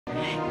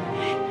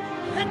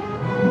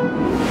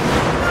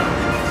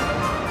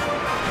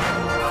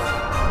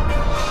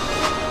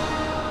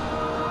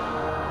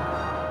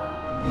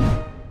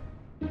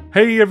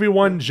Hey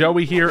everyone,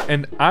 Joey here,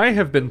 and I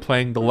have been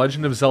playing The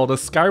Legend of Zelda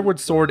Skyward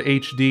Sword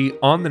HD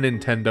on the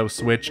Nintendo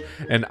Switch,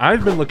 and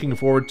I've been looking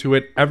forward to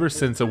it ever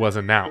since it was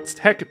announced.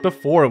 Heck,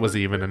 before it was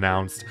even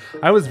announced.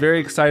 I was very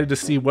excited to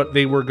see what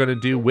they were going to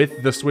do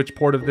with the Switch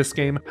port of this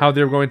game, how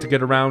they were going to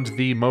get around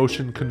the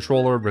motion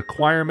controller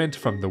requirement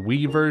from the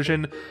Wii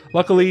version.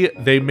 Luckily,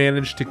 they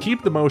managed to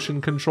keep the motion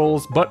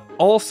controls, but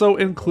also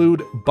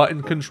include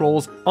button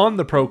controls on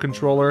the Pro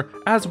Controller,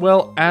 as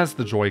well as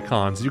the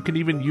Joy-Cons. You can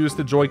even use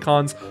the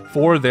Joy-Cons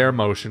for their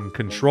motion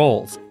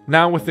controls.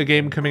 Now with the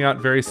game coming out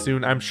very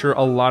soon, I'm sure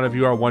a lot of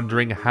you are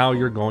wondering how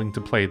you're going to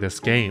play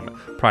this game.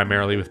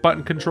 Primarily with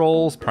button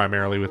controls,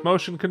 primarily with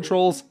motion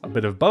controls, a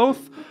bit of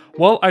both?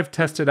 Well, I've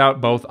tested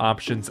out both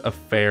options a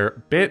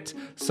fair bit,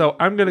 so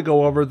I'm going to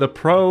go over the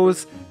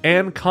pros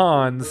and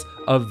cons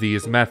of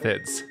these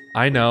methods.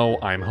 I know,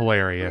 I'm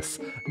hilarious.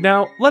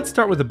 Now, let's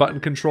start with the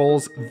button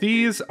controls.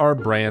 These are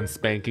brand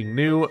spanking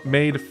new,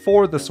 made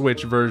for the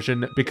Switch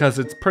version because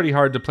it's pretty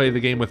hard to play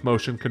the game with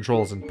motion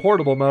controls in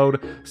portable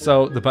mode,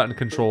 so the button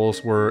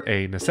controls were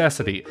a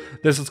necessity.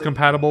 This is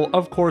compatible,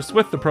 of course,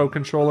 with the Pro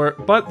Controller,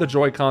 but the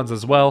Joy-Cons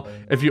as well.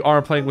 If you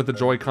are playing with the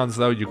Joy-Cons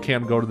though, you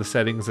can go to the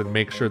settings and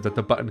make sure that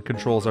the button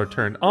controls are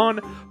turned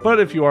on, but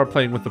if you are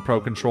playing with the Pro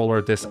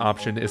Controller, this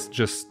option is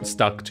just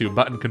stuck to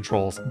button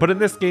controls. But in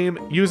this game,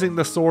 using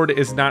the sword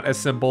is not as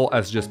simple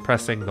as just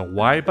pressing the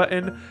Y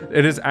button.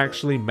 It is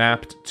actually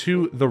mapped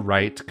to the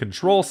right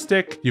control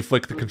stick. You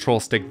flick the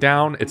control stick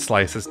down, it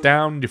slices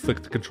down. You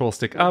flick the control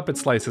stick up, it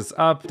slices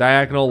up.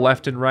 Diagonal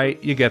left and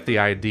right, you get the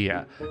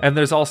idea. And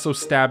there's also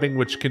stabbing,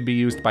 which can be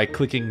used by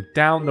clicking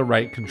down the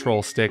right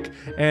control stick,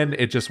 and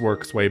it just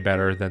works way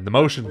better than the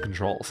motion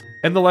controls.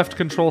 And the left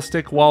control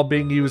stick, while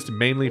being used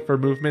mainly for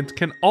movement,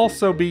 can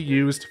also be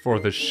used for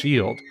the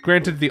shield.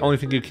 Granted, the only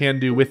thing you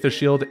can do with the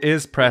shield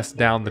is press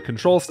down the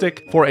control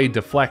stick for a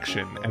deflection,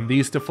 and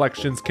these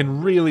deflections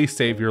can really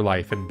save your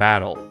life in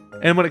battle.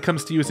 And when it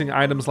comes to using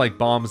items like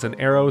bombs and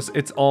arrows,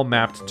 it's all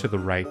mapped to the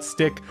right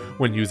stick.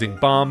 When using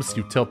bombs,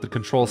 you tilt the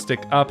control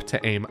stick up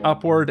to aim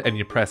upward, and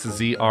you press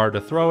ZR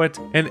to throw it,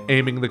 and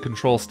aiming the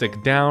control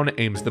stick down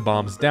aims the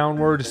bombs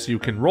downward, so you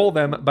can roll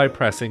them by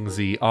pressing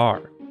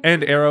ZR.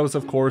 And arrows,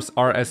 of course,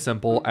 are as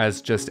simple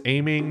as just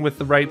aiming with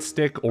the right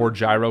stick or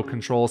gyro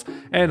controls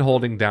and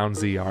holding down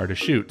ZR to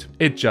shoot.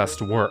 It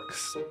just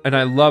works. And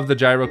I love the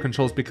gyro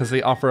controls because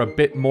they offer a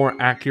bit more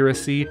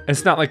accuracy.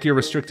 It's not like you're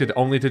restricted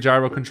only to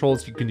gyro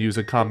controls. You can use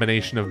a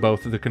combination of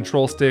both the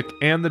control stick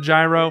and the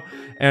gyro,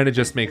 and it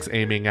just makes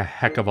aiming a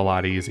heck of a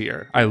lot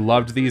easier. I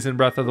loved these in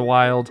Breath of the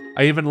Wild.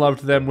 I even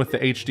loved them with the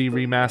HD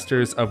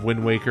remasters of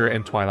Wind Waker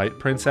and Twilight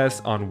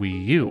Princess on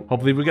Wii U.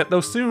 Hopefully we get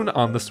those soon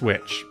on the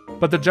Switch.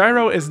 But the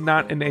gyro is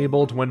not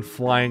enabled when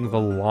flying the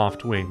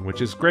Loft Wing,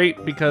 which is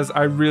great because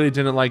I really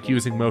didn't like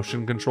using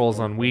motion controls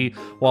on Wii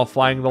while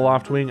flying the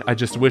Loft Wing. I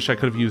just wish I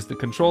could have used the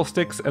control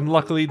sticks, and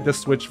luckily the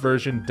Switch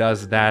version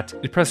does that.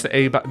 You press the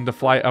A button to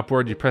fly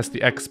upward, you press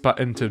the X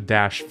button to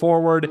dash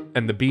forward,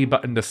 and the B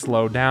button to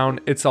slow down.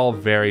 It's all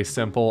very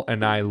simple,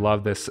 and I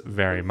love this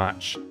very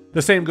much.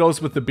 The same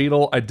goes with the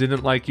Beetle. I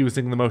didn't like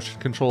using the motion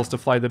controls to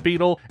fly the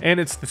Beetle, and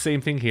it's the same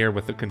thing here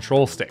with the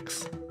control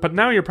sticks. But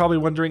now you're probably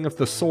wondering if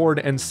the sword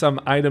and some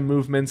item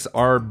movements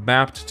are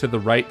mapped to the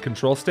right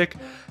control stick.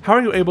 How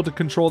are you able to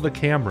control the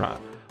camera?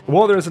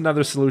 Well, there's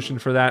another solution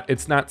for that.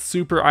 It's not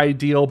super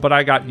ideal, but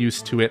I got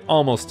used to it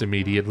almost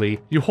immediately.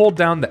 You hold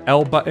down the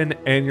L button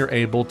and you're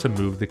able to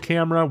move the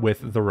camera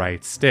with the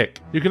right stick.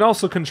 You can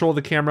also control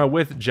the camera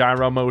with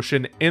gyro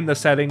motion in the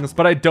settings,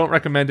 but I don't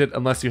recommend it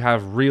unless you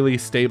have really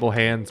stable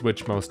hands,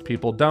 which most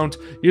people don't.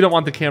 You don't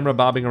want the camera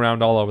bobbing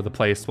around all over the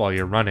place while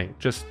you're running.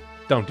 Just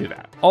don't do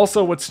that.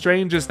 Also, what's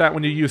strange is that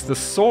when you use the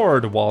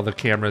sword while the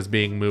camera is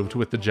being moved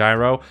with the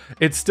gyro,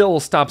 it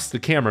still stops the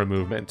camera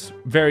movement.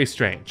 Very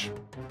strange.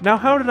 Now,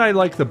 how did I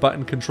like the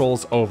button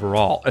controls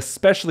overall,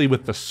 especially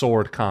with the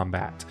sword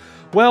combat?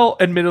 Well,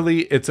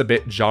 admittedly, it's a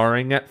bit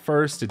jarring at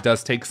first. It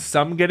does take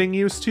some getting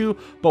used to,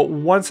 but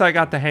once I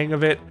got the hang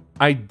of it,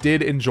 I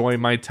did enjoy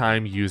my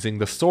time using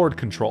the sword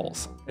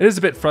controls. It is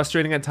a bit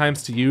frustrating at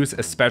times to use,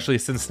 especially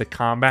since the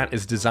combat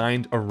is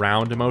designed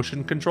around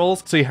motion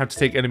controls, so you have to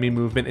take enemy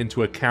movement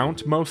into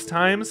account most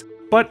times.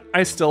 But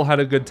I still had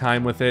a good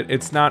time with it.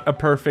 It's not a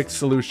perfect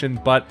solution,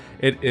 but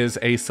it is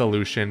a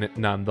solution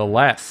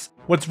nonetheless.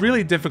 What's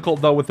really difficult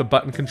though with the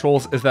button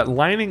controls is that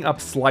lining up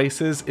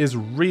slices is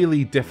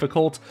really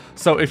difficult.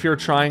 So if you're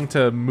trying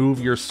to move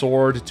your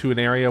sword to an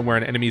area where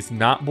an enemy's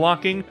not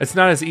blocking, it's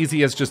not as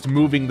easy as just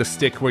moving the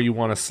stick where you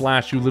want to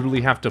slash. You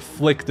literally have to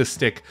flick the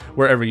stick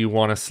wherever you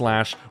want to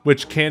slash,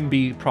 which can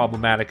be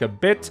problematic a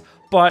bit,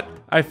 but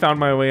I found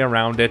my way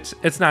around it.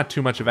 It's not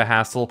too much of a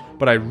hassle,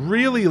 but I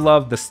really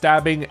love the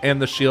stabbing and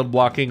the shield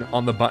blocking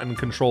on the button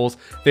controls.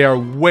 They are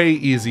way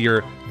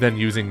easier than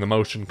using the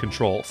motion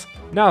controls.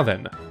 Now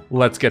then,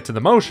 let's get to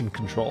the motion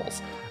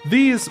controls.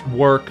 These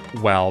work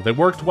well. They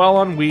worked well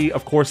on Wii,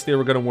 of course they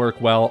were going to work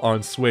well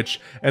on Switch,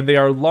 and they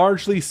are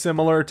largely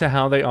similar to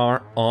how they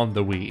are on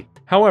the Wii.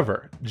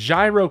 However,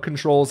 gyro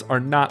controls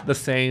are not the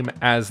same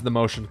as the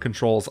motion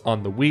controls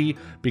on the Wii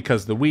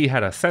because the Wii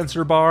had a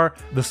sensor bar,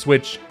 the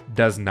Switch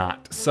does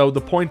not. So the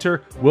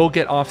pointer will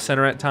get off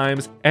center at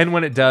times, and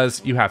when it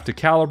does, you have to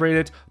calibrate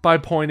it by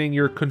pointing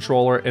your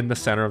controller in the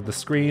center of the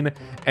screen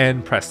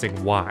and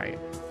pressing Y.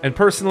 And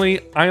personally,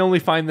 I only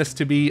find this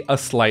to be a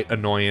slight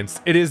annoyance.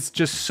 It is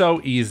just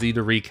so easy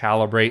to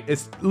recalibrate.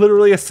 It's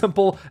literally as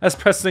simple as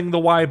pressing the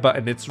Y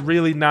button. It's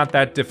really not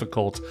that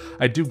difficult.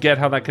 I do get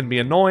how that can be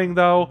annoying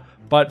though,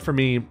 but for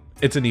me,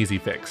 it's an easy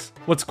fix.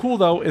 What's cool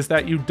though is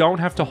that you don't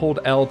have to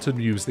hold L to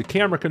use the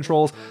camera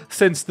controls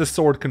since the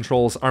sword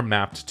controls are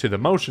mapped to the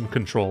motion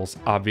controls,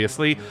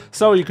 obviously,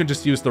 so you can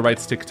just use the right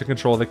stick to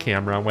control the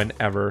camera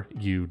whenever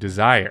you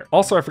desire.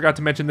 Also, I forgot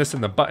to mention this in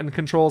the button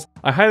controls.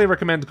 I highly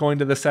recommend going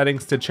to the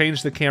settings to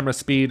change the camera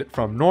speed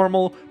from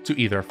normal to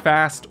either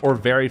fast or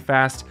very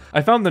fast.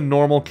 I found the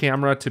normal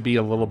camera to be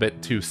a little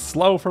bit too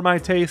slow for my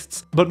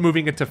tastes, but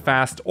moving it to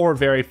fast or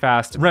very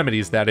fast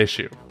remedies that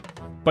issue.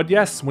 But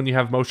yes, when you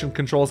have motion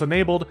controls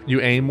enabled,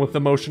 you aim with the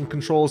motion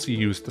controls, you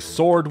use the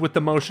sword with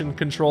the motion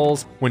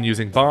controls. When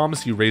using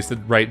bombs, you raise the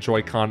right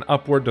Joy-Con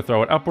upward to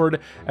throw it upward,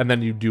 and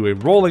then you do a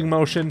rolling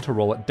motion to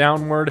roll it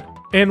downward.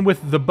 And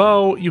with the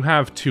bow, you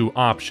have two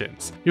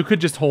options. You could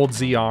just hold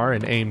ZR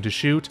and aim to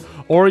shoot,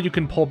 or you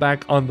can pull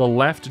back on the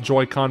left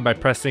Joy-Con by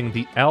pressing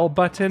the L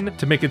button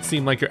to make it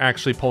seem like you're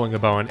actually pulling a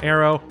bow and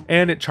arrow,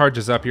 and it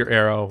charges up your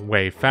arrow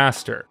way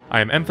faster.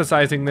 I am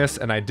emphasizing this,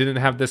 and I didn't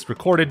have this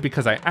recorded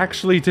because I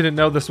actually didn't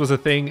know this was a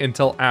thing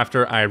until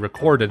after I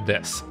recorded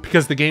this,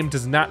 because the game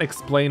does not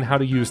explain how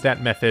to use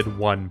that method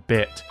one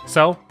bit.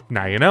 So,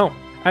 now you know.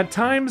 At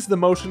times, the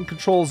motion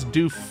controls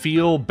do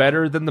feel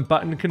better than the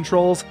button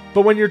controls,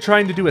 but when you're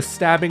trying to do a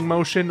stabbing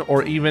motion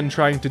or even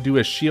trying to do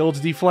a shield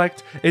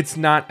deflect, it's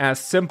not as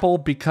simple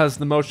because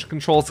the motion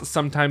controls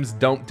sometimes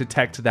don't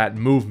detect that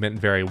movement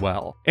very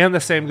well. And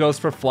the same goes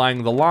for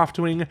flying the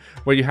Loftwing,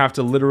 where you have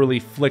to literally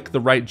flick the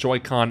right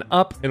Joy-Con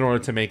up in order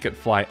to make it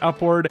fly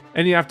upward,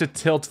 and you have to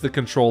tilt the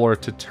controller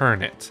to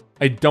turn it.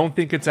 I don't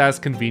think it's as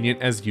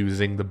convenient as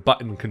using the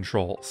button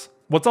controls.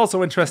 What's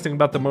also interesting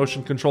about the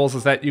motion controls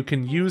is that you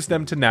can use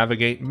them to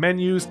navigate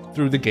menus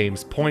through the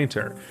game's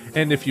pointer.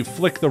 And if you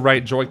flick the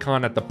right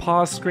Joy-Con at the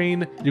pause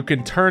screen, you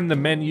can turn the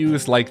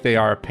menus like they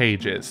are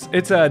pages.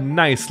 It's a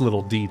nice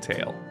little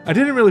detail. I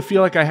didn't really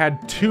feel like I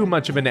had too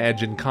much of an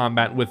edge in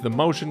combat with the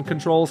motion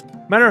controls.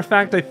 Matter of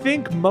fact, I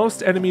think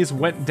most enemies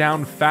went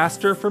down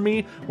faster for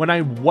me when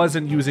I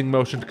wasn't using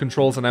motion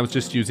controls and I was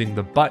just using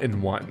the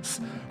button ones.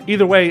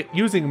 Either way,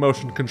 using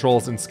motion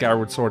controls in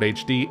Skyward Sword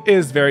HD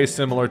is very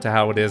similar to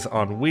how it is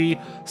on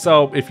Wii,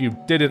 so if you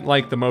didn't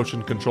like the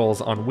motion controls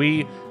on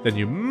Wii, then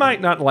you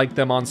might not like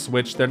them on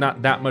Switch. They're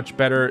not that much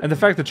better, and the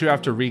fact that you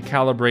have to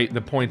recalibrate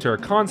the pointer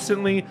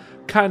constantly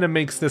kind of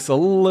makes this a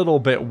little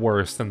bit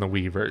worse than the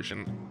Wii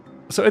version.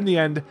 So in the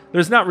end,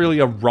 there's not really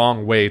a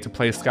wrong way to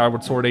play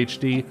Skyward Sword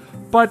HD,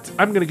 but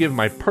I'm going to give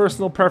my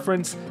personal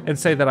preference and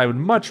say that I would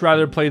much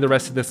rather play the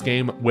rest of this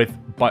game with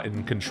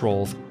button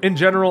controls. In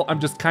general, I'm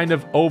just kind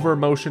of over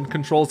motion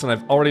controls, and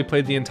I've already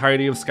played the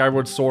entirety of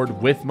Skyward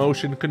Sword with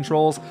motion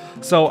controls,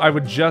 so I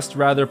would just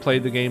rather play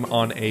the game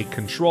on a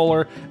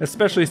controller,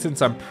 especially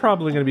since I'm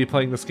probably going to be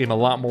playing this game a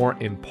lot more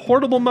in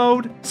portable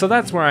mode, so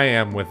that's where I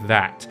am with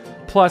that.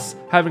 Plus,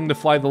 having to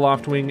fly the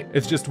Loftwing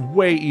is just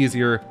way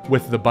easier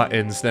with the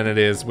buttons than it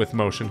is with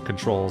motion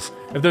controls.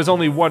 If there's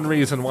only one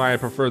reason why I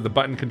prefer the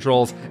button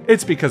controls,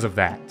 it's because of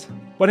that.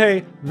 But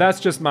hey, that's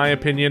just my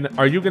opinion.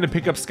 Are you going to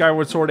pick up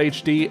Skyward Sword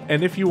HD?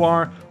 And if you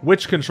are,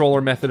 which controller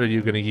method are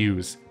you going to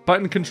use?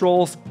 Button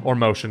controls or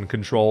motion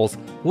controls?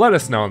 Let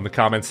us know in the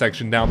comments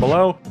section down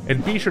below,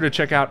 and be sure to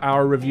check out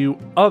our review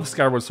of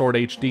Skyward Sword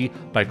HD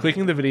by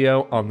clicking the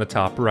video on the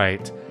top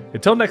right.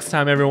 Until next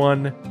time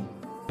everyone,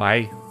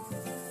 bye.